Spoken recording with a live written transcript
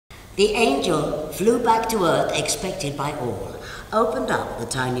The angel flew back to earth, expected by all, opened up the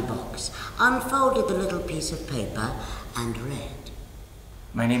tiny box, unfolded the little piece of paper, and read.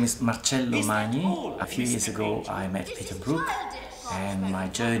 My name is Marcello Magni. A few years ago I met Peter Brook, and my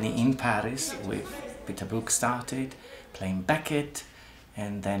journey in Paris with Peter Brook started playing Beckett,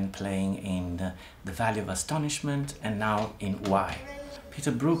 and then playing in The Valley of Astonishment, and now in Why.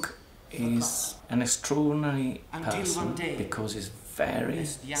 Peter Brook is an extraordinary person because he's very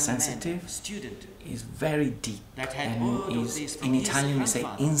sensitive, he's very deep, and he's, in Italian we say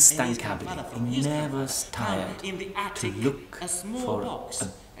instancabile. He never tired to look for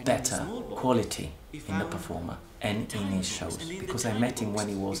a better quality in the performer and in his shows. Because I met him when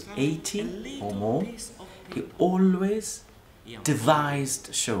he was 80 or more, he always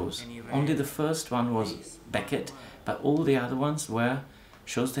devised shows. Only the first one was Beckett, but all the other ones were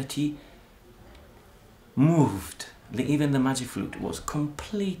shows that he moved. Even the Magic Flute was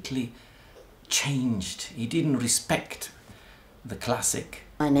completely changed. He didn't respect the classic.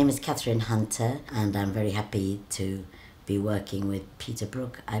 My name is Catherine Hunter, and I'm very happy to be working with Peter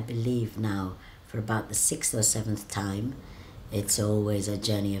Brook. I believe now for about the 6th or 7th time. It's always a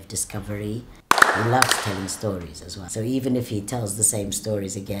journey of discovery. He loves telling stories as well. So even if he tells the same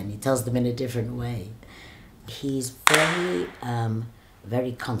stories again, he tells them in a different way. He's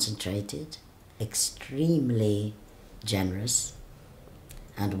very concentrated, extremely generous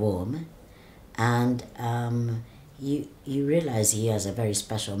and warm, and you realize he has a very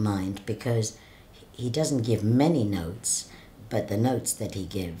special mind because he doesn't give many notes, but the notes that he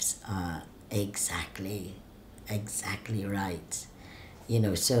gives are exactly right. You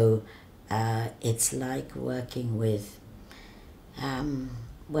know, so it's like working with,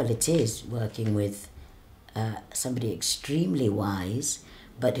 well, it is working with somebody extremely wise,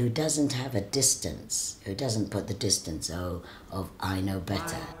 but who doesn't have a distance, who doesn't put the distance of I know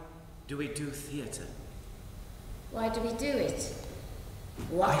better. Why do we do theatre? Why do we do it?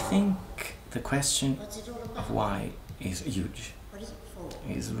 Why? I think the question of why is huge. What is it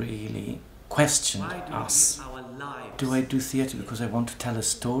for? Is really questioned us. Do I do theatre because I want to tell a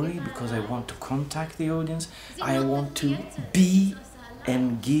story, because I want to contact the audience? I want to be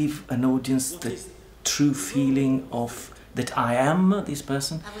and give an audience the true feeling of that I am this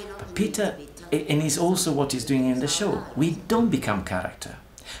person. But Peter, and it's also what he's doing in the show, we don't become character.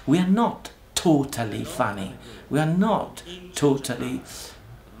 We are not totally funny. We are not totally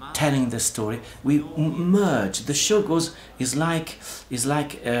telling the story. We merge. The show is like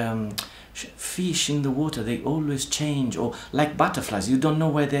fish in the water. They always change, or like butterflies. You don't know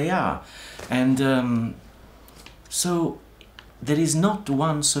where they are, and so there is not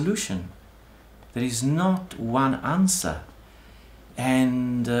one solution. There is not one answer,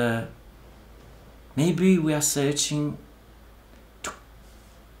 and maybe we are searching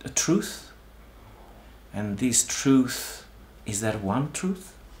a truth, and this truth, is there one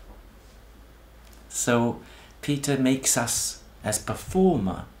truth? So Peter makes us as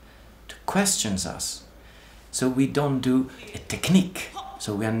performer to questions us. So we don't do a technique.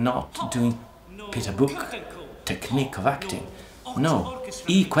 So we are not doing Peter Brook technique of acting. No,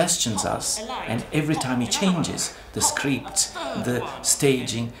 he questions us, and every time he changes the script, the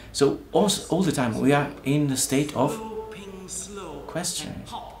staging. So all the time we are in the state of questioning.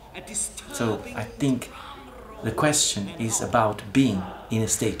 So I think the question is about being in a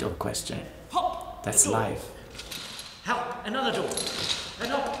state of question. That's life. Help! Another door!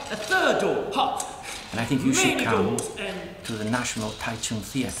 A third door! Hop! And I think you should come to the National Taichung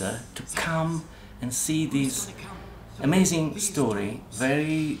Theatre to come and see this amazing story,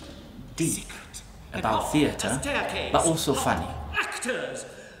 very deep about theatre, but also funny. Actors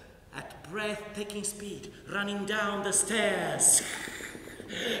at breathtaking speed running down the stairs.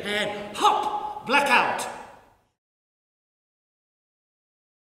 And hop! Blackout!